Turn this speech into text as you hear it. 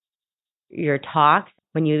your talks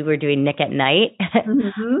when you were doing Nick at Night,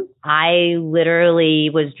 Mm-hmm. I literally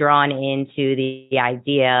was drawn into the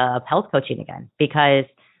idea of health coaching again because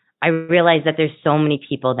I realized that there's so many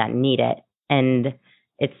people that need it. And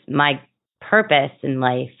it's my purpose in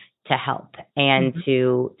life to help and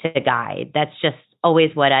to guide. That's just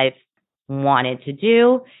always what I've wanted to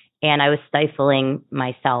do. And I was stifling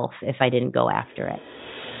myself if I didn't go after it.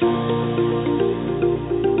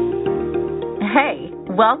 Hey,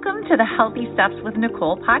 welcome to the Healthy Steps with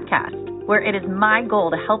Nicole podcast, where it is my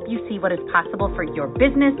goal to help you see what is possible for your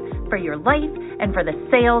business, for your life, and for the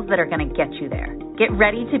sales that are going to get you there. Get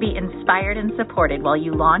ready to be inspired and supported while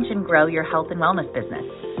you launch and grow your health and wellness business.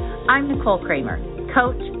 I'm Nicole Kramer,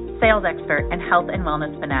 coach, sales expert, and health and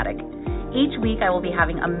wellness fanatic. Each week, I will be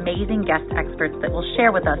having amazing guest experts that will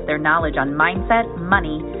share with us their knowledge on mindset,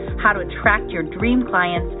 money, how to attract your dream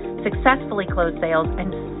clients, successfully close sales,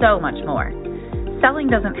 and so much more. Selling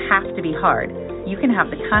doesn't have to be hard. You can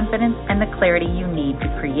have the confidence and the clarity you need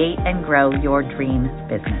to create and grow your dream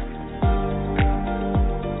business.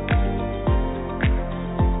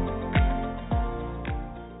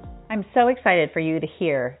 I'm so excited for you to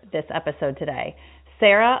hear this episode today.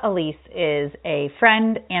 Sarah Elise is a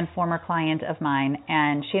friend and former client of mine,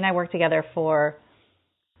 and she and I worked together for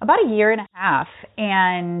about a year and a half,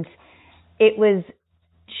 and it was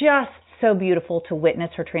just so beautiful to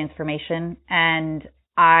witness her transformation. And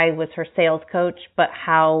I was her sales coach, but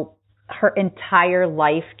how her entire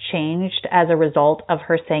life changed as a result of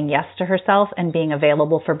her saying yes to herself and being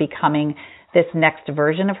available for becoming this next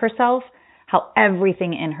version of herself, how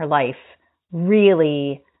everything in her life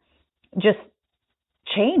really just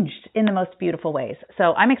changed in the most beautiful ways.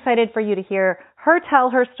 So I'm excited for you to hear her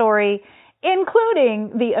tell her story,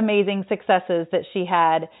 including the amazing successes that she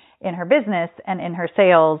had in her business and in her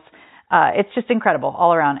sales. It's just incredible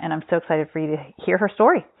all around, and I'm so excited for you to hear her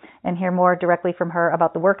story and hear more directly from her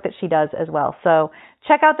about the work that she does as well. So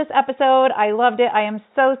check out this episode. I loved it. I am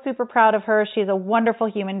so super proud of her. She's a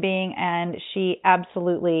wonderful human being, and she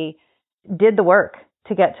absolutely did the work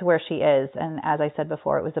to get to where she is. And as I said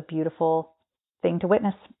before, it was a beautiful thing to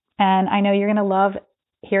witness. And I know you're going to love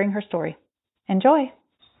hearing her story. Enjoy.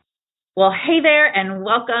 Well, hey there, and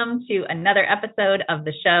welcome to another episode of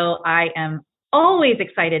the show. I am always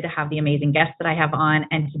excited to have the amazing guests that I have on,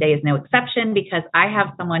 and today is no exception because I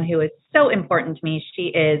have someone who is so important to me. She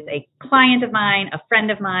is a client of mine, a friend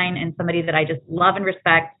of mine, and somebody that I just love and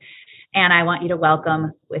respect, and I want you to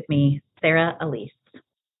welcome with me Sarah Elise.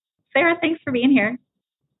 Sarah, thanks for being here.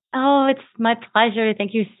 Oh, it's my pleasure.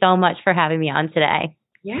 Thank you so much for having me on today.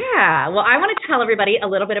 Yeah. Well, I want to tell everybody a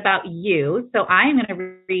little bit about you. So I'm going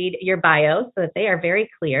to read your bio so that they are very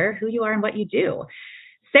clear who you are and what you do.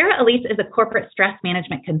 Sarah Elise is a corporate stress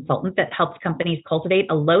management consultant that helps companies cultivate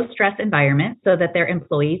a low-stress environment so that their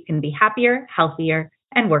employees can be happier, healthier,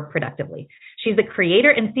 and work productively. She's the creator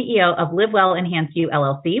and CEO of Live Well Enhance You,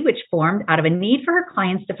 LLC, which formed out of a need for her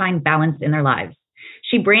clients to find balance in their lives.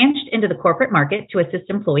 She branched into the corporate market to assist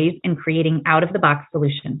employees in creating out-of-the-box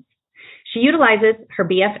solutions. She utilizes her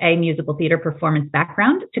BFA musical theater performance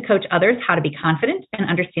background to coach others how to be confident and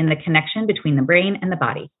understand the connection between the brain and the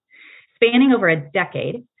body. Spanning over a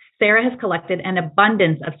decade, Sarah has collected an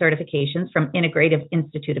abundance of certifications from Integrative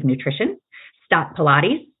Institute of Nutrition, Stott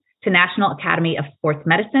Pilates, to National Academy of Sports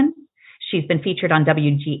Medicine. She's been featured on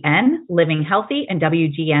WGN, Living Healthy, and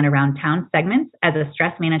WGN Around Town segments as a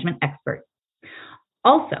stress management expert.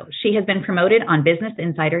 Also, she has been promoted on Business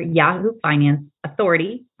Insider, Yahoo Finance,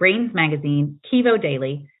 Authority, Brains Magazine, Kivo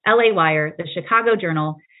Daily, LA Wire, The Chicago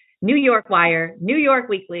Journal, New York Wire, New York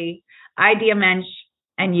Weekly, Idea Mensch,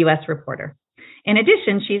 and U.S. Reporter. In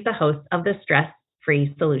addition, she's the host of the Stress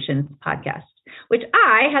Free Solutions podcast, which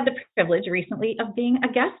I had the privilege recently of being a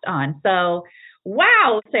guest on. So,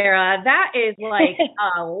 wow, Sarah, that is like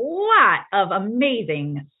a lot of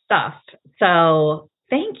amazing stuff. So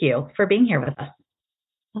thank you for being here with us.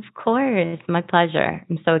 Of course. My pleasure.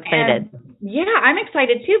 I'm so excited. And yeah, I'm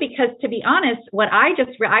excited too, because to be honest,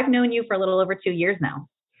 I've known you for a little over 2 years now.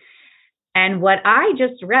 And what I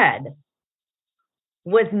just read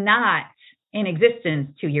was not in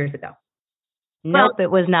existence 2 years ago. Nope, it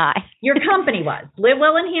was not. Your company was. Live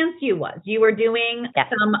Well Enhance You was. You were doing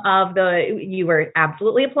you were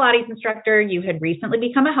absolutely a Pilates instructor. You had recently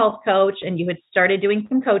become a health coach, and you had started doing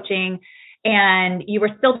some coaching, and you were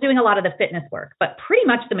still doing a lot of the fitness work. But pretty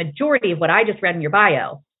much the majority of what I just read in your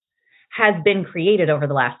bio has been created over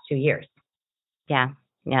the last 2 years. Yeah.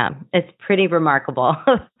 It's pretty remarkable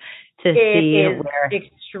to see where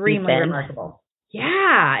extremely remarkable.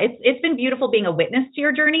 Yeah, it's been beautiful being a witness to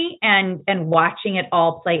your journey and watching it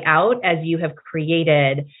all play out as you have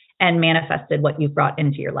created and manifested what you've brought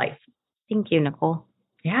into your life. Thank you, Nicole.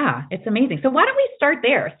 Yeah, it's amazing. So why don't we start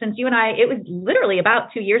there? Since you and I, it was literally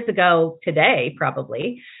about 2 years ago today,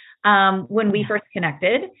 probably, when we first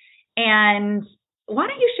connected. And why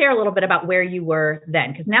don't you share a little bit about where you were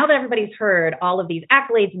then? Because now that everybody's heard all of these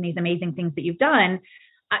accolades and these amazing things that you've done,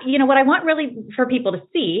 what I want really for people to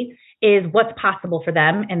see is what's possible for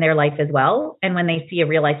them in their life as well. And when they see a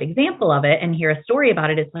real life example of it and hear a story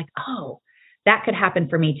about it, it's like, oh, that could happen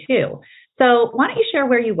for me too. So why don't you share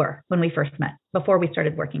where you were when we first met, before we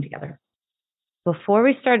started working together? Before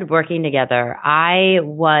we started working together, I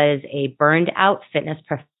was a burned out fitness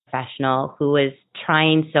professional who was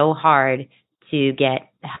trying so hard to get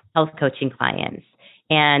health coaching clients.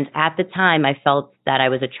 And at the time, I felt that I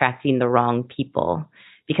was attracting the wrong people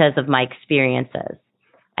because of my experiences.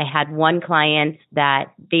 I had one client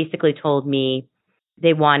that basically told me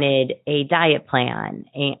they wanted a diet plan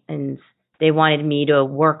and they wanted me to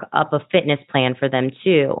work up a fitness plan for them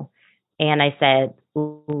too. And I said,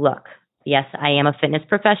 look, yes, I am a fitness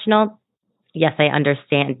professional. Yes, I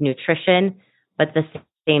understand nutrition, but at the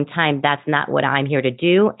same time, that's not what I'm here to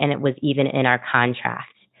do. And it was even in our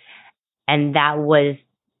contract. And that was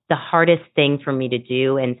the hardest thing for me to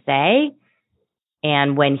do and say.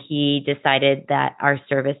 And when he decided that our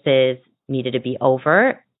services needed to be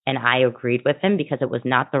over, and I agreed with him because it was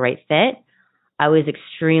not the right fit, I was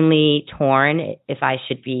extremely torn if I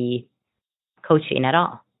should be coaching at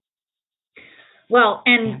all. Well,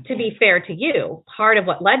 and to be fair to you, part of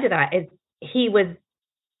what led to that is he was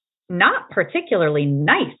not particularly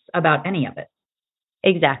nice about any of it.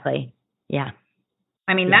 Exactly. Yeah.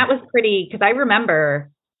 I mean, that was pretty, because I remember,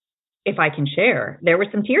 if I can share, there were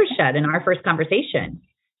some tears shed in our first conversation.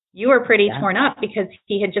 You were pretty torn up because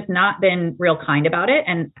he had just not been real kind about it.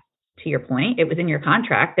 And to your point, it was in your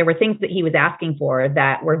contract. There were things that he was asking for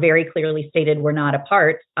that were very clearly stated were not a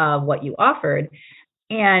part of what you offered.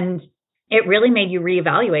 And it really made you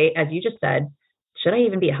reevaluate, as you just said, should I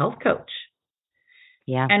even be a health coach?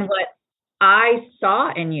 Yeah. And what I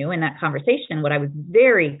saw in you in that conversation, what I was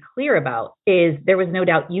very clear about is there was no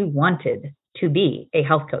doubt you wanted to be a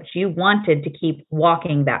health coach. You wanted to keep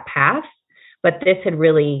walking that path, but this had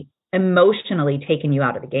really emotionally taken you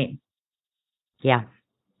out of the game. Yeah.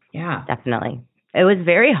 Yeah. Definitely. It was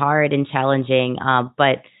very hard and challenging.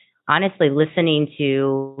 But honestly, listening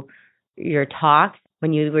to your talks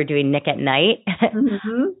when you were doing Nick at Night,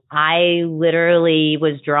 I literally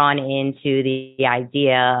was drawn into the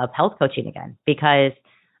idea of health coaching again, because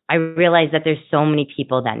I realized that there's so many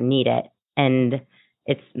people that need it. And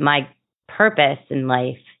it's my purpose in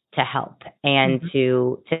life to help and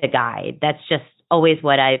to guide. That's just always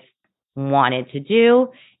what I've wanted to do.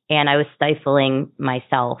 And I was stifling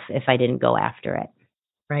myself if I didn't go after it.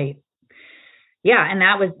 Right. Yeah. And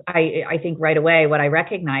that was, I think right away, what I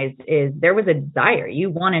recognized is there was a desire. You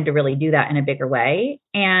wanted to really do that in a bigger way.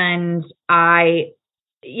 And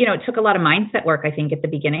it took a lot of mindset work, I think, at the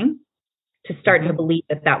beginning to start to believe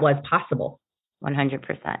that that was possible. 100%.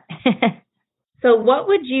 So what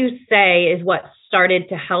would you say is what started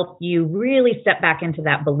to help you really step back into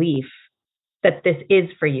that belief that this is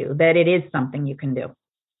for you, that it is something you can do?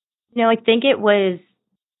 I think it was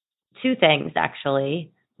two things,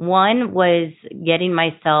 actually. One was getting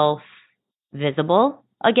myself visible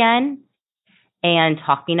again and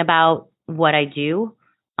talking about what I do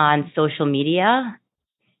on social media,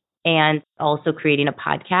 and also creating a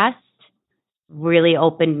podcast really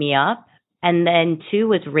opened me up. And then two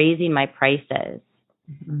was raising my prices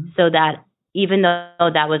so that even though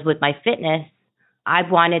that was with my fitness, I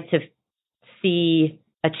wanted to see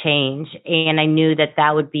a change. And I knew that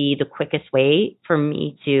that would be the quickest way for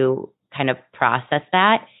me to kind of process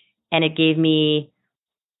that. And it gave me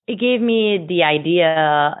the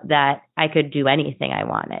idea that I could do anything I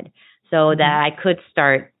wanted, so that I could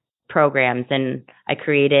start programs. And I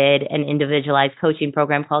created an individualized coaching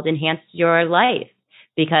program called Enhance Your Life,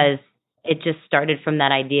 because it just started from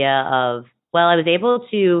that idea of, well, I was able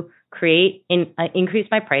to increase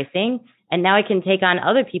my pricing, and now I can take on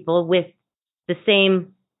other people with the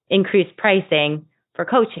same increased pricing for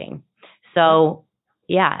coaching. So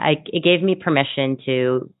yeah, it gave me permission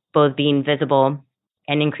to both being visible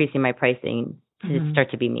and increasing my pricing to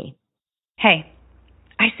start to be me. Hey,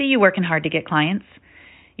 I see you working hard to get clients.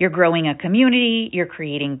 You're growing a community, you're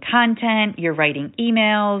creating content, you're writing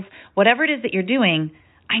emails, whatever it is that you're doing,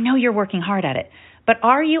 I know you're working hard at it. But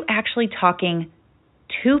are you actually talking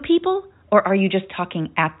to people, or are you just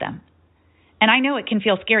talking at them? And I know it can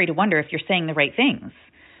feel scary to wonder if you're saying the right things.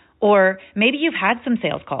 Or maybe you've had some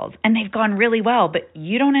sales calls and they've gone really well, but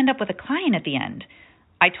you don't end up with a client at the end.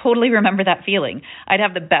 I totally remember that feeling. I'd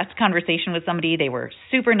have the best conversation with somebody. They were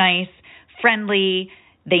super nice, friendly,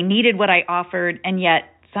 They needed what I offered, and yet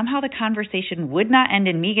somehow the conversation would not end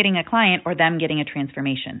in me getting a client or them getting a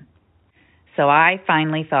transformation. So I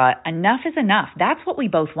finally thought, enough is enough. That's what we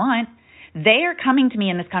both want. They are coming to me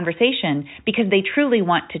in this conversation because they truly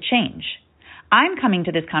want to change. I'm coming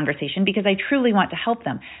to this conversation because I truly want to help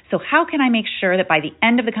them. So how can I make sure that by the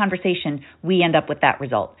end of the conversation, we end up with that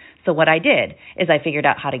result? So what I did is I figured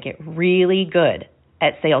out how to get really good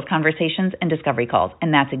at sales conversations and discovery calls.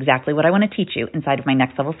 And that's exactly what I want to teach you inside of my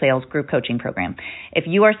Next Level Sales group coaching program. If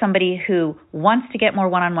you are somebody who wants to get more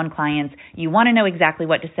one-on-one clients, you want to know exactly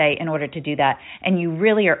what to say in order to do that, and you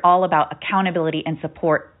really are all about accountability and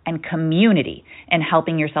support and community and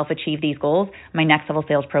helping yourself achieve these goals, my Next Level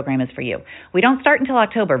Sales program is for you. We don't start until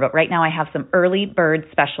October, but right now I have some early bird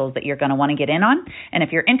specials that you're going to want to get in on. And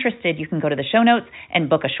if you're interested, you can go to the show notes and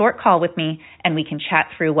book a short call with me, and we can chat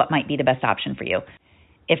through what might be the best option for you.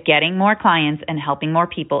 If getting more clients and helping more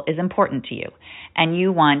people is important to you, and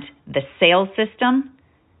you want the sales system,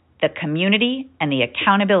 the community, and the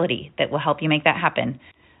accountability that will help you make that happen,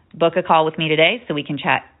 book a call with me today so we can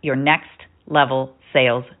chat your next level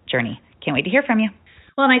sales journey. Can't wait to hear from you.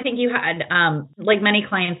 Well, and I think you had, like many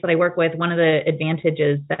clients that I work with, one of the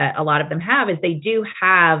advantages that a lot of them have is they do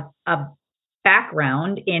have a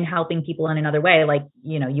background in helping people in another way. Like,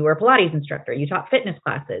 you were a Pilates instructor, you taught fitness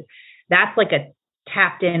classes. That's like a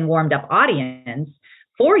tapped in, warmed up audience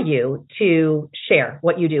for you to share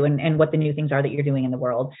what you do and what the new things are that you're doing in the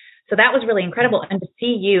world. So that was really incredible. And to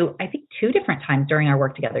see you, I think 2 different times during our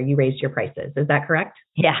work together, you raised your prices. Is that correct?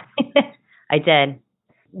 Yeah, I did.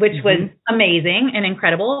 Which was amazing and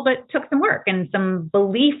incredible, but took some work and some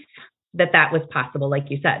belief that was possible, like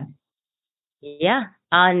you said. Yeah.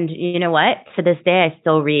 And you know what? To this day, I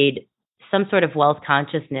still read some sort of wealth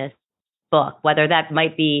consciousness book, whether that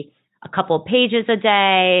might be a couple of pages a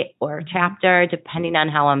day or a chapter, depending on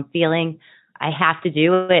how I'm feeling. I have to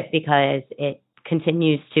do it because it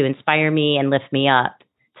continues to inspire me and lift me up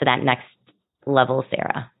to that next level,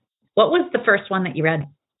 Sarah. What was the first one that you read?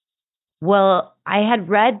 Well, I had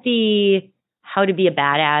read the How to Be a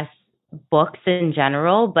Badass books in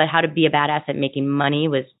general, but How to Be a Badass at Making Money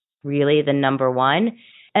was really the number one.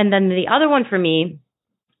 And then the other one for me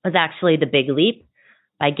was actually The Big Leap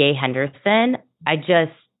by Gay Henderson. I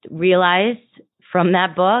just realized from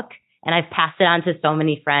that book, and I've passed it on to so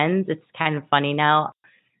many friends, it's kind of funny now,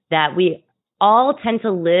 that we all tend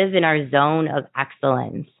to live in our zone of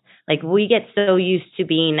excellence. Like we get so used to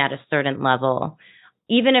being at a certain level.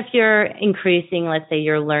 Even if you're increasing, let's say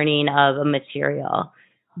you're learning of a material,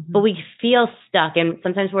 but we feel stuck. And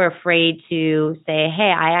sometimes we're afraid to say,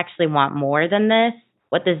 hey, I actually want more than this,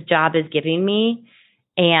 what this job is giving me.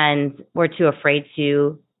 And we're too afraid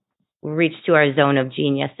to reach to our zone of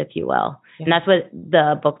genius, if you will. Yeah. And that's what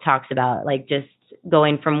the book talks about, like just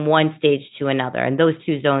going from one stage to another. And those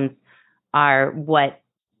 2 zones are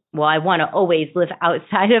I want to always live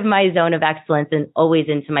outside of my zone of excellence and always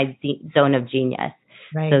into my zone of genius.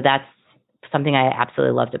 Right. So that's something I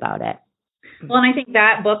absolutely loved about it. Well, and I think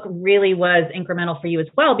that book really was incremental for you as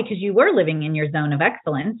well, because you were living in your zone of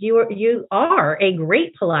excellence. You are a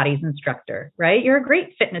great Pilates instructor, right? You're a great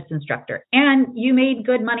fitness instructor, and you made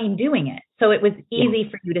good money doing it. So it was easy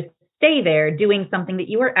for you to stay there doing something that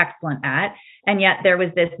you were excellent at. And yet there was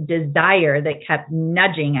this desire that kept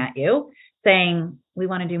nudging at you saying, we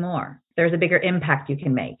want to do more. There's a bigger impact you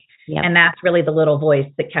can make. Yep. And that's really the little voice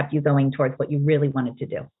that kept you going towards what you really wanted to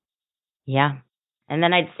do. Yeah. And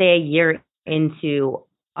then I'd say a year into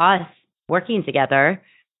us working together,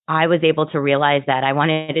 I was able to realize that I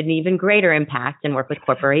wanted an even greater impact and work with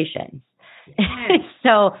corporations. Yes.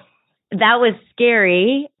 So that was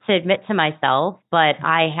scary to admit to myself, but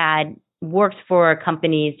I had worked for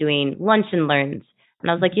companies doing lunch and learns. And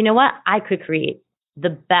I was like, you know what? I could create the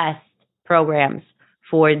best programs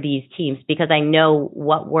for these teams because I know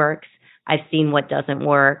what works. I've seen what doesn't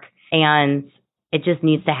work. And it just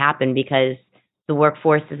needs to happen because the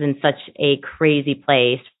workforce is in such a crazy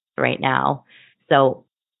place right now. So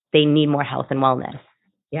they need more health and wellness.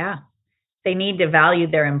 Yeah. They need to value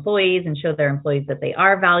their employees and show their employees that they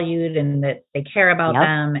are valued and that they care about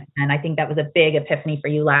them. And I think that was a big epiphany for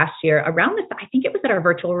you last year around this. I think it was at our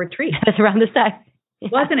virtual retreat. It was around this time.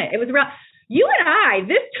 Wasn't it? It was around you and I,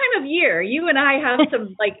 this time of year, you and I have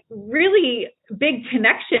some like really big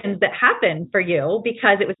connections that happen for you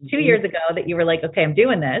because it was 2 years ago that you were like, okay, I'm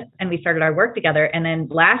doing this. And we started our work together. And then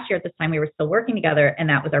last year at this time, we were still working together. And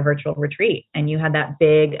that was our virtual retreat. And you had that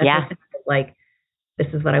big, like, this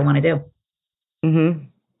is what I want to do. Mm-hmm.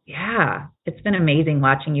 Yeah. It's been amazing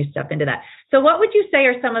watching you step into that. So what would you say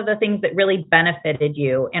are some of the things that really benefited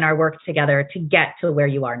you in our work together to get to where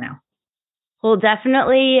you are now? Well,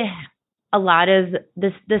 definitely a lot of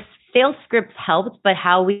this sales scripts helped, but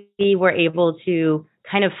how we were able to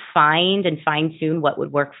kind of find and fine tune what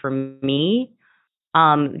would work for me.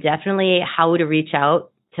 Definitely how to reach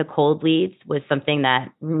out to cold leads was something that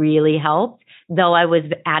really helped, though I was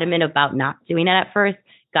adamant about not doing it at first.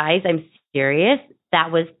 Guys, I'm serious.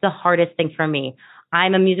 That was the hardest thing for me.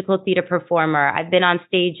 I'm a musical theater performer. I've been on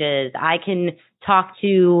stages. I can talk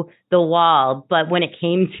to the wall. But when it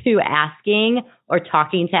came to asking or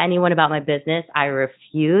talking to anyone about my business, I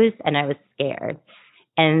refused and I was scared.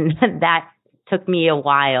 And that took me a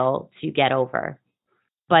while to get over.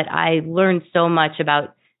 But I learned so much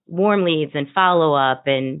about warm leads and follow up.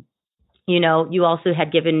 And, you also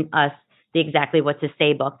had given us the Exactly What to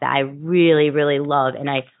Say book that I really, really love. And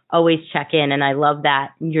I always check in. And I love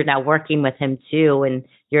that you're now working with him too. And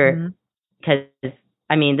because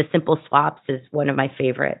The Simple Swaps is one of my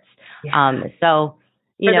favorites. Yeah.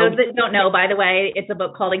 For those that don't know, by the way, it's a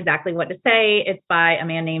book called Exactly What to Say. It's by a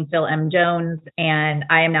man named Phil M. Jones, and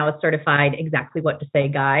I am now a certified Exactly What to Say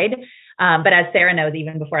guide. But as Sarah knows,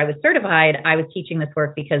 even before I was certified, I was teaching this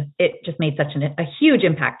work because it just made such a huge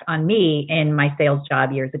impact on me in my sales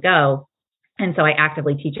job years ago. And so I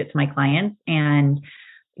actively teach it to my clients and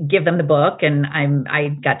give them the book. And I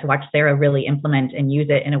got to watch Sarah really implement and use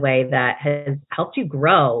it in a way that has helped you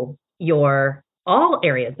grow all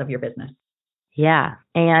areas of your business. Yeah.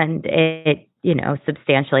 And it,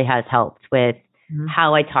 substantially has helped with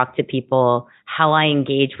how I talk to people, how I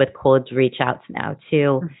engage with cold reach outs now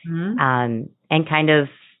too. And kind of,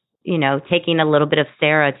 taking a little bit of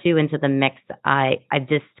Sarah too into the mix. I've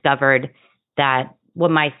discovered that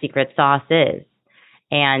what my secret sauce is.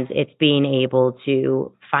 And it's being able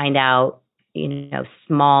to find out,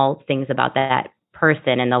 small things about that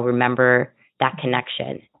person, and they'll remember that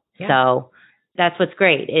connection. Yeah. So that's what's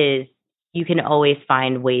great is you can always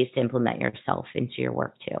find ways to implement yourself into your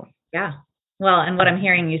work too. Yeah. Well, and what I'm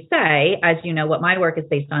hearing you say, as you know, what my work is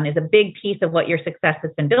based on is a big piece of what your success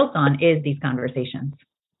has been built on is these conversations.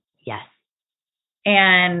 Yes.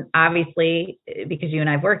 And obviously, because you and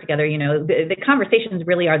I have worked together, the conversations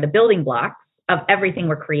really are the building blocks of everything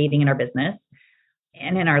we're creating in our business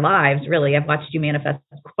and in our lives. Really, I've watched you manifest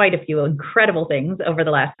quite a few incredible things over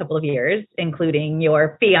the last couple of years, including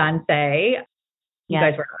your fiance. You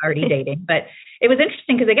guys were already dating, but it was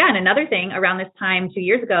interesting because, again, another thing around this time 2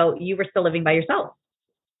 years ago, you were still living by yourself.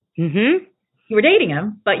 Mm-hmm. You were dating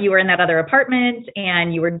him, but you were in that other apartment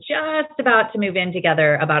and you were just about to move in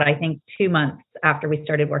together about, I think, 2 months after we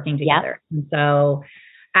started working together. Yep. And so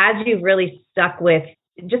as you've really stuck with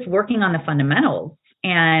just working on the fundamentals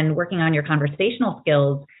and working on your conversational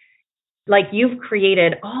skills, like you've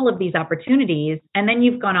created all of these opportunities, and then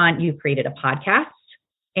you've created a podcast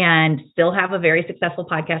and still have a very successful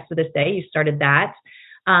podcast to this day. You started that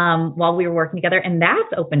while we were working together, and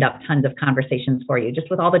that's opened up tons of conversations for you just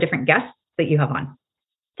with all the different guests that you have on.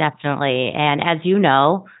 Definitely. And as you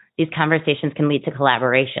know, these conversations can lead to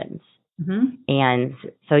collaborations. And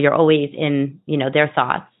so you're always in, their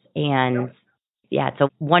thoughts, and it's a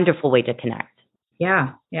wonderful way to connect.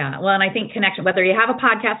 Yeah. Well, and I think connection, whether you have a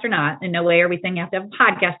podcast or not, in no way are we saying you have to have a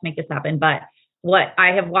podcast to make this happen, but what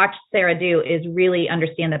I have watched Sarah do is really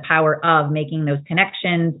understand the power of making those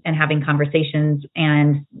connections and having conversations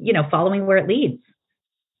and, following where it leads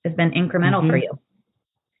has been incremental for you.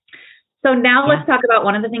 So now let's talk about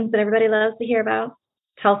one of the things that everybody loves to hear about.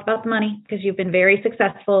 Tell us about the money, because you've been very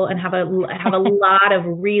successful and have a lot of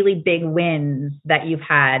really big wins that you've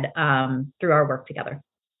had through our work together.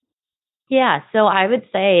 Yeah. So I would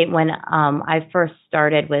say when I first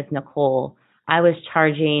started with Nicole, I was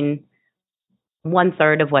charging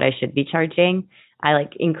 1/3 of what I should be charging. I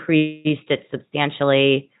increased it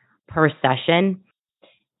substantially per session,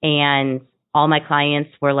 and all my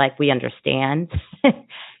clients were like, we understand.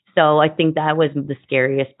 So I think that was the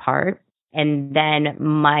scariest part. And then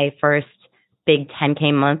my first big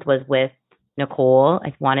 10K month was with Nicole.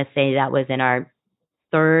 I want to say that was in our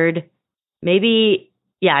third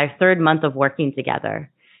month of working together.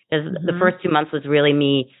 Because the first 2 months was really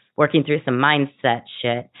me working through some mindset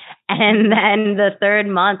shit. And then the third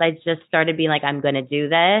month, I just started being like, I'm going to do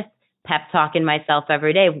this, pep talking myself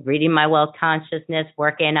every day, reading my wealth consciousness,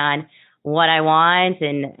 working on what I want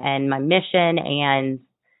and my mission. And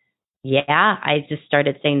I just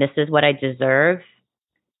started saying, this is what I deserve.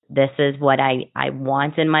 This is what I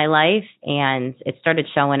want in my life. And it started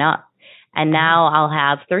showing up. And now I'll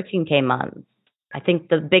have 13K months. I think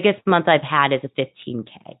the biggest month I've had is a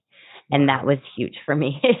 15K. And that was huge for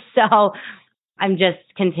me. So I'm just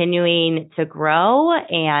continuing to grow.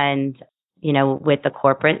 And, with the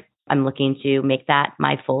corporate, I'm looking to make that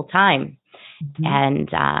my full time. And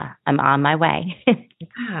I'm on my way.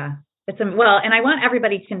 Yeah. Well, and I want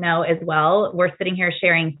everybody to know as well, we're sitting here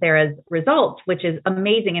sharing Sarah's results, which is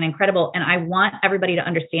amazing and incredible. And I want everybody to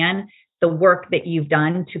understand the work that you've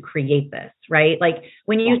done to create this, right? Like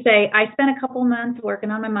when you say, I spent a couple months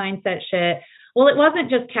working on my mindset shit. Well, it wasn't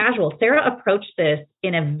just casual. Sarah approached this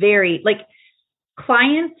in a very, like,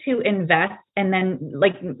 clients who invest and then,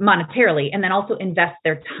 like, monetarily, and then also invest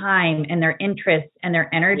their time and their interest and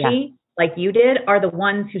their energy, like you did, are the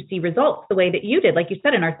ones who see results the way that you did. Like you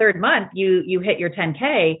said, in our third month, you hit your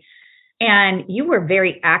 10K, and you were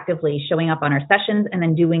very actively showing up on our sessions and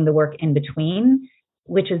then doing the work in between,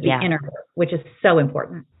 which is the inner work, which is so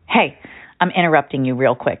important. Hey, I'm interrupting you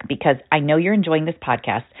real quick because I know you're enjoying this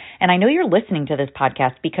podcast, and I know you're listening to this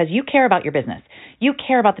podcast because you care about your business. You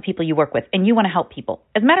care about the people you work with, and you want to help people.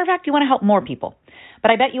 As a matter of fact, you want to help more people. But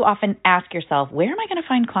I bet you often ask yourself, where am I going to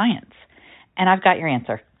find clients? And I've got your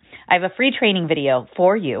answer. I have a free training video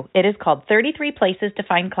for you. It is called 33 Places to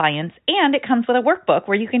Find Clients, and it comes with a workbook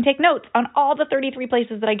where you can take notes on all the 33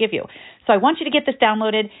 places that I give you. So I want you to get this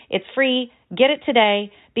downloaded. It's free. Get it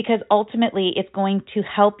today, because ultimately it's going to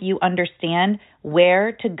help you understand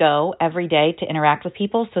where to go every day to interact with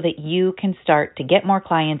people so that you can start to get more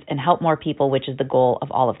clients and help more people, which is the goal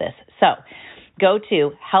of all of this. So go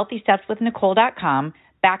to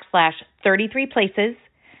healthystepswithnicole.com/33 places,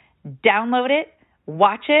 download it,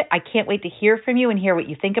 watch it. I can't wait to hear from you and hear what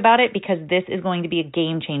you think about it, because this is going to be a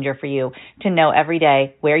game changer for you to know every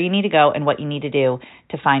day where you need to go and what you need to do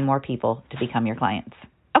to find more people to become your clients.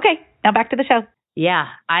 Okay, now back to the show. Yeah,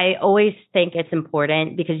 I always think it's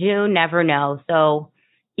important because you never know. So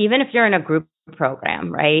even if you're in a group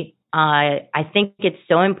program, right, I think it's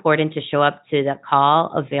so important to show up to the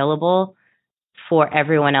call available for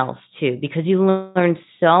everyone else too, because you learn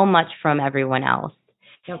so much from everyone else.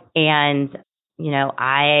 Yep. And you know,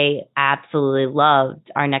 I absolutely loved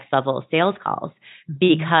our next level of sales calls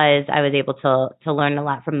because I was able to learn a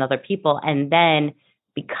lot from other people. And then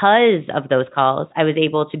because of those calls, I was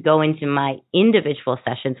able to go into my individual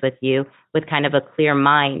sessions with you with kind of a clear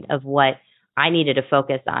mind of what I needed to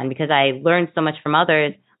focus on, because I learned so much from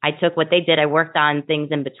others. I took what they did, I worked on things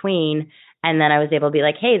in between, and then I was able to be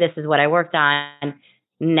like, hey, this is what I worked on.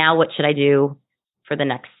 Now what should I do for the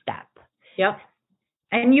next step? Yep.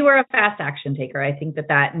 And you were a fast action taker. I think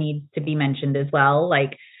that needs to be mentioned as well.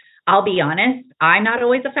 Like, I'll be honest, I'm not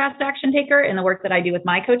always a fast action taker in the work that I do with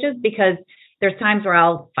my coaches, because there's times where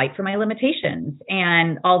I'll fight for my limitations.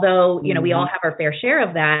 And although, you know, we all have our fair share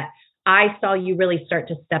of that, I saw you really start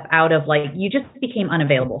to step out of, like, you just became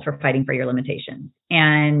unavailable for fighting for your limitations.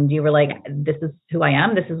 And you were like, this is who I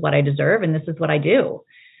am. This is what I deserve. And this is what I do.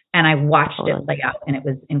 And I watched it play out, and it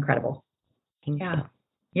was incredible. Thank you.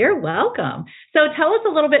 You're welcome. So tell us a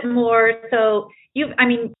little bit more. So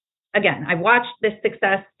again, I've watched this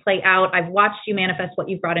success play out. I've watched you manifest what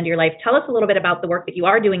you've brought into your life. Tell us a little bit about the work that you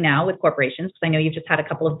are doing now with corporations, because I know you've just had a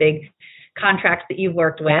couple of big contracts that you've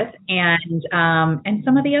worked with, and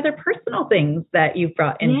some of the other personal things that you've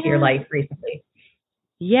brought into your life recently.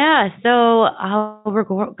 Yeah. So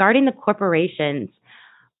regarding the corporations,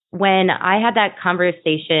 when I had that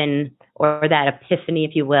conversation or that epiphany,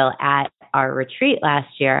 if you will, at our retreat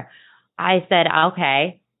last year, I said,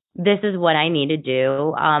 okay, this is what I need to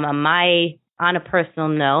do. On a personal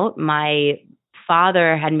note, my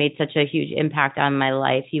father had made such a huge impact on my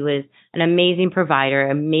life. He was an amazing provider,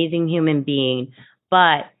 amazing human being,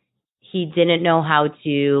 but he didn't know how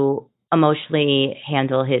to emotionally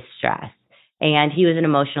handle his stress. And he was an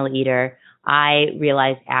emotional eater. I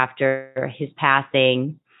realized after his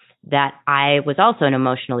passing that I was also an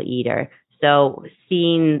emotional eater. So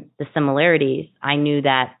seeing the similarities, I knew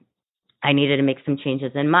that I needed to make some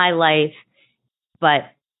changes in my life. But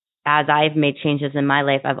as I've made changes in my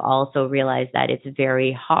life, I've also realized that it's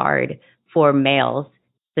very hard for males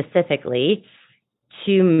specifically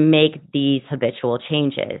to make these habitual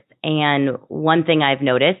changes. And one thing I've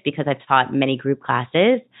noticed, because I've taught many group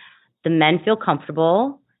classes, the men feel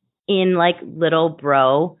comfortable in like little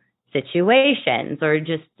bro situations, or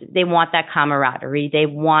just they want that camaraderie. They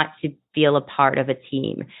want to feel a part of a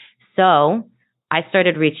team. So I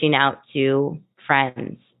started reaching out to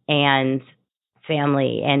friends and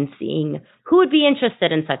family and seeing who would be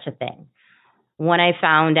interested in such a thing. When I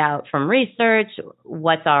found out from research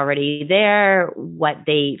what's already there, what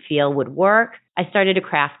they feel would work, I started to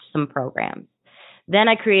craft some programs. Then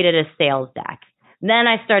I created a sales deck. Then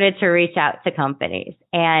I started to reach out to companies,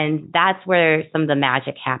 and that's where some of the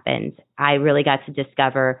magic happened. I really got to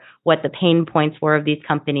discover what the pain points were of these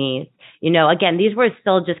companies. You know, again, these were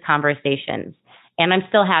still just conversations, and I'm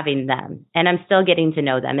still having them, and I'm still getting to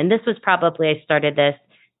know them. And this was probably, I started this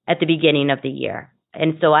at the beginning of the year.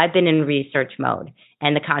 And so I've been in research mode,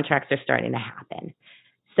 and the contracts are starting to happen.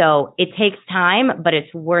 So it takes time, but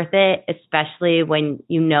it's worth it, especially when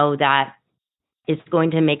you know that it's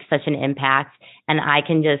going to make such an impact. And I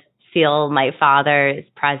can just feel my father's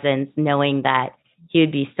presence, knowing that he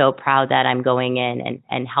would be so proud that I'm going in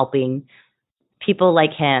and helping people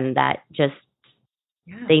like him that just,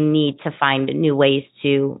 they need to find new ways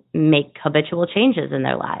to make habitual changes in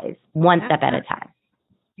their lives, one step at a time.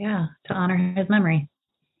 Yeah, to honor his memory.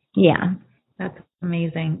 Yeah. That's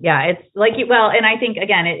amazing. Yeah, it's like, and I think,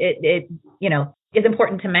 again, it is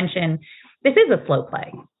important to mention, this is a slow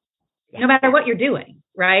play, no matter what you're doing,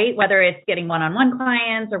 right? Whether it's getting one-on-one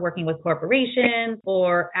clients or working with corporations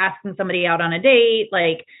or asking somebody out on a date,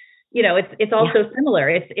 it's also similar.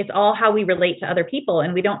 It's all how we relate to other people.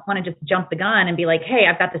 And we don't want to just jump the gun and be like, hey,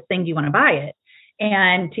 I've got this thing. Do you want to buy it?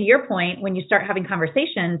 And to your point, when you start having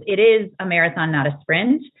conversations, it is a marathon, not a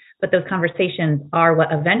sprint. But those conversations are what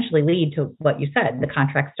eventually lead to what you said. The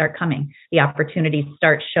contracts start coming. The opportunities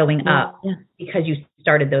start showing up because you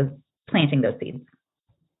started planting those seeds.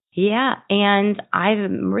 Yeah. And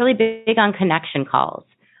I'm really big on connection calls.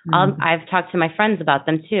 I've talked to my friends about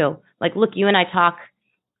them too. Like, look, you and I talk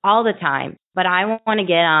all the time, but I want to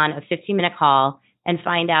get on a 15-minute call and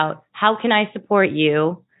find out, how can I support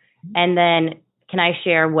you? And then can I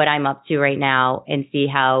share what I'm up to right now and see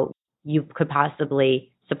how you could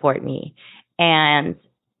possibly support me? And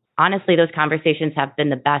honestly, those conversations have been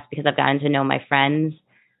the best because I've gotten to know my friends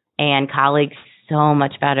and colleagues so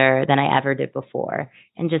much better than I ever did before.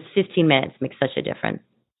 And just 15 minutes makes such a difference.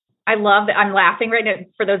 I love that. I'm laughing right now.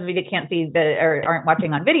 For those of you that can't see or aren't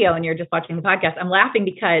watching on video and you're just watching the podcast, I'm laughing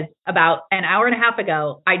because about an hour and a half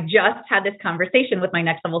ago, I just had this conversation with my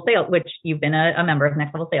Next Level Sales, which you've been a member of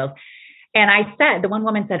Next Level Sales. And I said, the one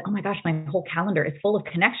woman said, oh my gosh, my whole calendar is full of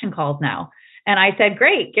connection calls now. And I said,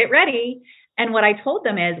 great, get ready. And what I told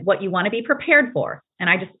them is what you want to be prepared for. And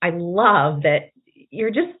I love that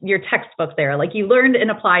your textbook there. Like, you learned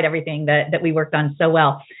and applied everything that we worked on so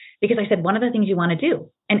well. Because I said, one of the things you want to do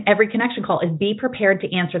in every connection call is be prepared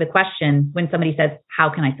to answer the question when somebody says,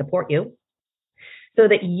 how can I support you? So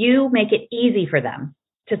that you make it easy for them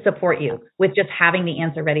to support you with just having the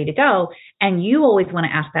answer ready to go. And you always want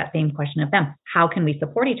to ask that same question of them. How can we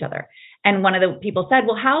support each other? And one of the people said,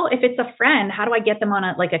 well, if it's a friend, how do I get them on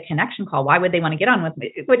a connection call? Why would they want to get on with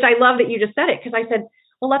me? Which I love that you just said it, because I said,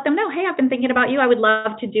 well, let them know, hey, I've been thinking about you. I would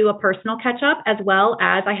love to do a personal catch up as well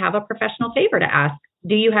as I have a professional favor to ask.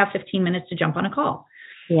 Do you have 15 minutes to jump on a call?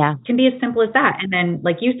 Yeah. It can be as simple as that. And then,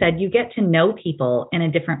 like you said, you get to know people in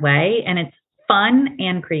a different way, and it's fun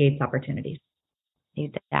and creates opportunities.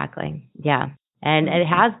 Exactly. Yeah. And it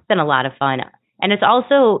has been a lot of fun. And it's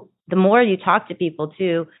also, the more you talk to people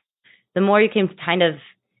too, the more you can kind of,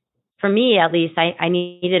 for me at least, I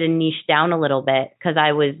needed to niche down a little bit because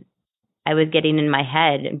I was getting in my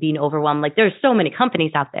head and being overwhelmed. Like, there's so many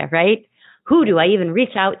companies out there, right? Who do I even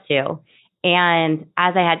reach out to? And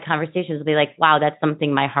as I had conversations, I'll be like, wow, that's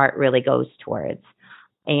something my heart really goes towards.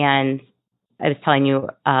 And I was telling you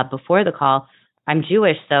before the call, I'm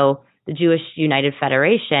Jewish, so the Jewish United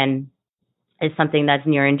Federation is something that's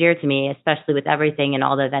near and dear to me, especially with everything and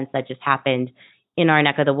all the events that just happened in our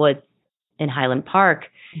neck of the woods in Highland Park.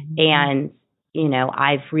 Mm-hmm. And,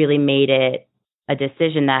 I've really made it a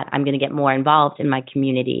decision that I'm going to get more involved in my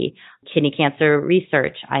community. Kidney cancer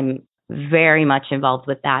research, I'm very much involved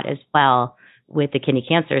with that as well, with the Kidney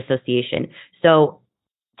Cancer Association. So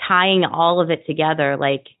tying all of it together,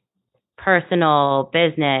 like personal,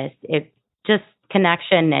 business, it's just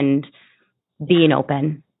connection and being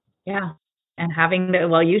open. Yeah. And having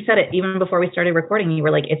you said it even before we started recording, you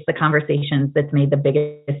were like, it's the conversations that's made the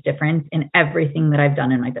biggest difference in everything that I've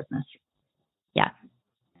done in my business. Yeah.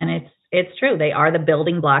 And it's true. They are the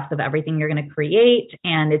building blocks of everything you're going to create.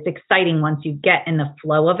 And it's exciting once you get in the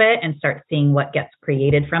flow of it and start seeing what gets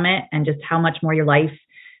created from it, and just how much more your life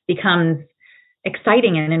becomes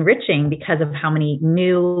exciting and enriching because of how many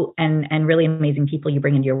new and really amazing people you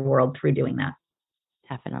bring into your world through doing that.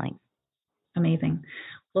 Definitely. Amazing.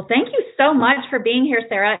 Well, thank you so much for being here,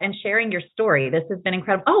 Sarah, and sharing your story. This has been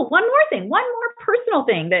incredible. Oh, one more personal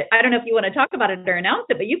thing that I don't know if you want to talk about it or announce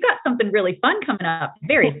it, but you've got something really fun coming up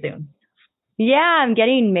very soon. Yeah, I'm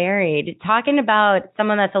getting married. Talking about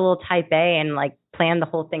someone that's a little type A and planned the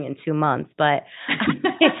whole thing in 2 months, but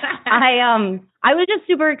I was just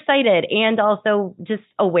super excited and also just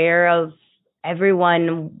aware of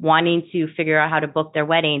everyone wanting to figure out how to book their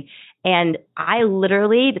wedding. And I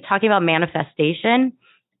literally, talking about manifestation,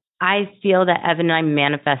 I feel that Evan and I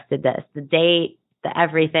manifested this, the date, the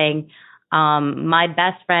everything. My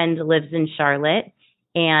best friend lives in Charlotte,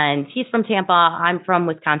 And he's from Tampa. I'm from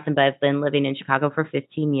Wisconsin, but I've been living in Chicago for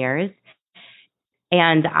 15 years.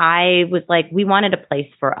 And I was like, we wanted a place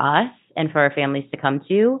for us and for our families to come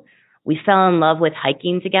to. We fell in love with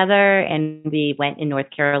hiking together, and we went in North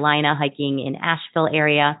Carolina hiking in Asheville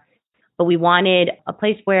area. But we wanted a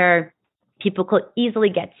place where people could easily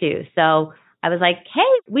get to. So I was like, hey,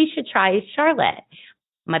 we should try Charlotte.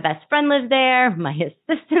 My best friend lives there. My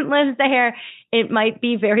assistant lives there. It might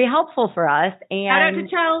be very helpful for us. And shout out to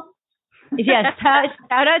Chelsea. Yes,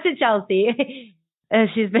 shout out to Chelsea.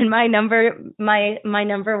 She's been my number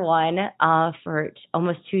one for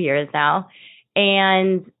almost 2 years now.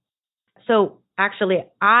 And so actually,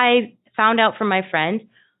 I found out from my friend,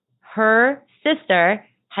 her sister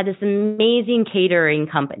had this amazing catering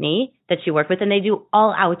company that she worked with, and they do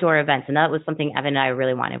all outdoor events. And that was something Evan and I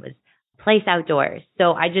really wanted, was place outdoors.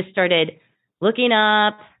 So I just started looking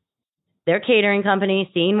up their catering company,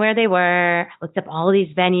 seeing where they were, looked up all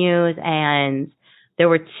these venues, and there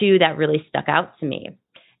were two that really stuck out to me.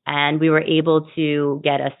 And we were able to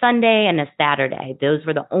get a Sunday and a Saturday. Those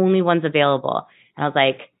were the only ones available. And I was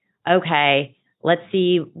like, okay, let's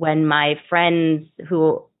see when my friends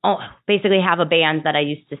who basically have a band that I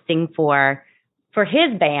used to sing for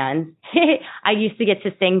his band, I used to get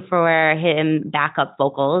to sing for him backup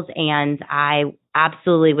vocals, and I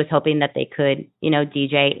absolutely was hoping that they could,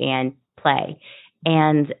 DJ and play.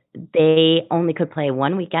 And they only could play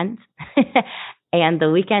one weekend. And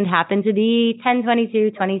the weekend happened to be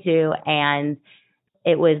 10/22/22, and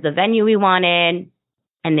it was the venue we wanted,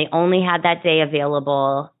 and they only had that day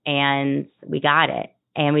available, and we got it,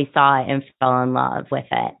 and we saw it and fell in love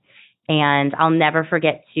with it. And I'll never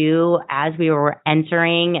forget, too, as we were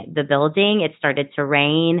entering the building, it started to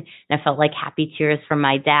rain, and I felt like happy tears from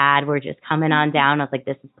my dad were just coming on down. I was like,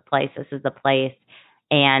 this is the place, this is the place.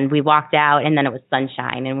 And we walked out, and then it was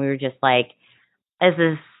sunshine, and we were just like, this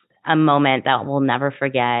is a moment that we'll never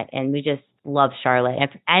forget. And we just love Charlotte.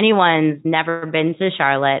 If anyone's never been to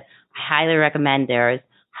Charlotte, I highly recommend. There's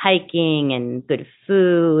hiking and good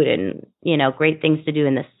food and, great things to do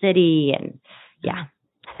in the city. And yeah.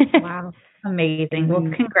 Wow. Amazing. Well,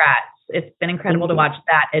 congrats. It's been incredible to watch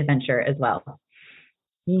that adventure as well.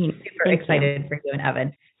 Super excited for you and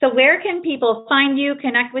Evan. So where can people find you,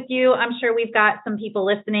 connect with you? I'm sure we've got some people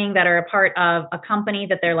listening that are a part of a company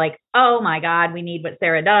that they're like, oh my God, we need what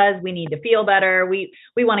Sarah does. We need to feel better. We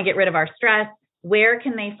want to get rid of our stress. Where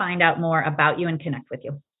can they find out more about you and connect with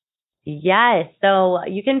you? Yes. So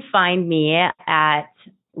you can find me at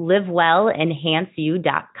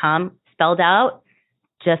liveWellEnhanceYou.com, spelled out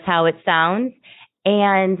just how it sounds.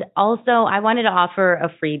 And also I wanted to offer a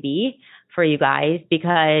freebie for you guys,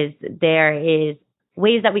 because there is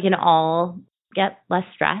ways that we can all get less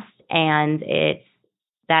stressed. And it's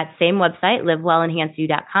that same website,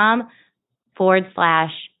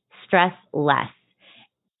 livewellenhanceyou.com/stressless.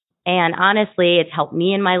 And honestly, it's helped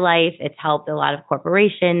me in my life. It's helped a lot of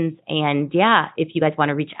corporations. And yeah, if you guys want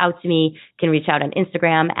to reach out to me, you can reach out on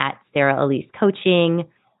Instagram at Sarah Elise Coaching,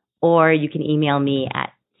 or you can email me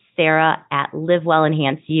at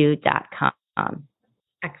sarah@livewellenhanceyou.com.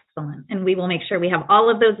 Excellent. And we will make sure we have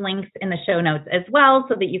all of those links in the show notes as well,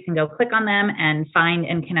 so that you can go click on them and find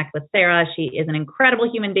and connect with Sarah. She is an incredible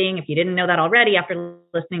human being, if you didn't know that already after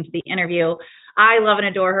listening to the interview. I love and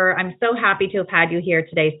adore her. I'm so happy to have had you here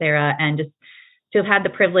today, Sarah, and just to have had the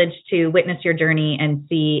privilege to witness your journey and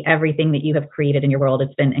see everything that you have created in your world.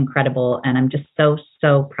 It's been incredible, and I'm just so,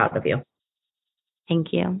 so proud of you.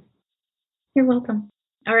 Thank you. You're welcome.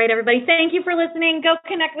 All right, everybody. Thank you for listening. Go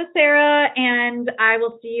connect with Sarah, and I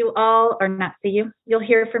will see you all, or not see you. You'll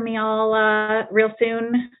hear from me all real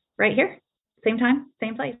soon, right here. Same time,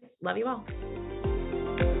 same place. Love you all.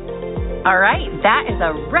 All right, that is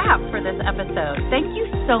a wrap for this episode. Thank you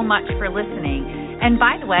so much for listening. And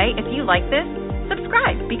by the way, if you like this,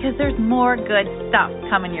 subscribe, because there's more good stuff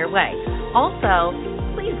coming your way. Also,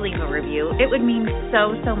 please leave a review. It would mean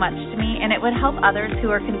so, so much to me, and it would help others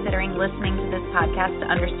who are considering listening to this podcast to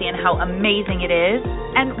understand how amazing it is.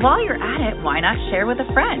 And while you're at it, why not share with a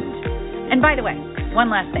friend? And by the way,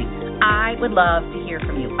 one last thing. I would love to hear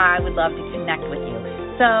from you. I would love to connect with you.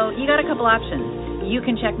 So you got a couple options. You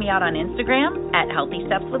can check me out on Instagram at Healthy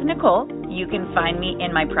Steps with Nicole. You can find me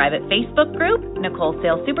in my private Facebook group, Nicole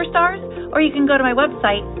Sales Superstars, or you can go to my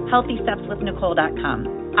website,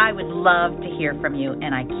 healthystepswithnicole.com. I would love to hear from you,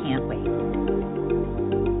 and I can't wait.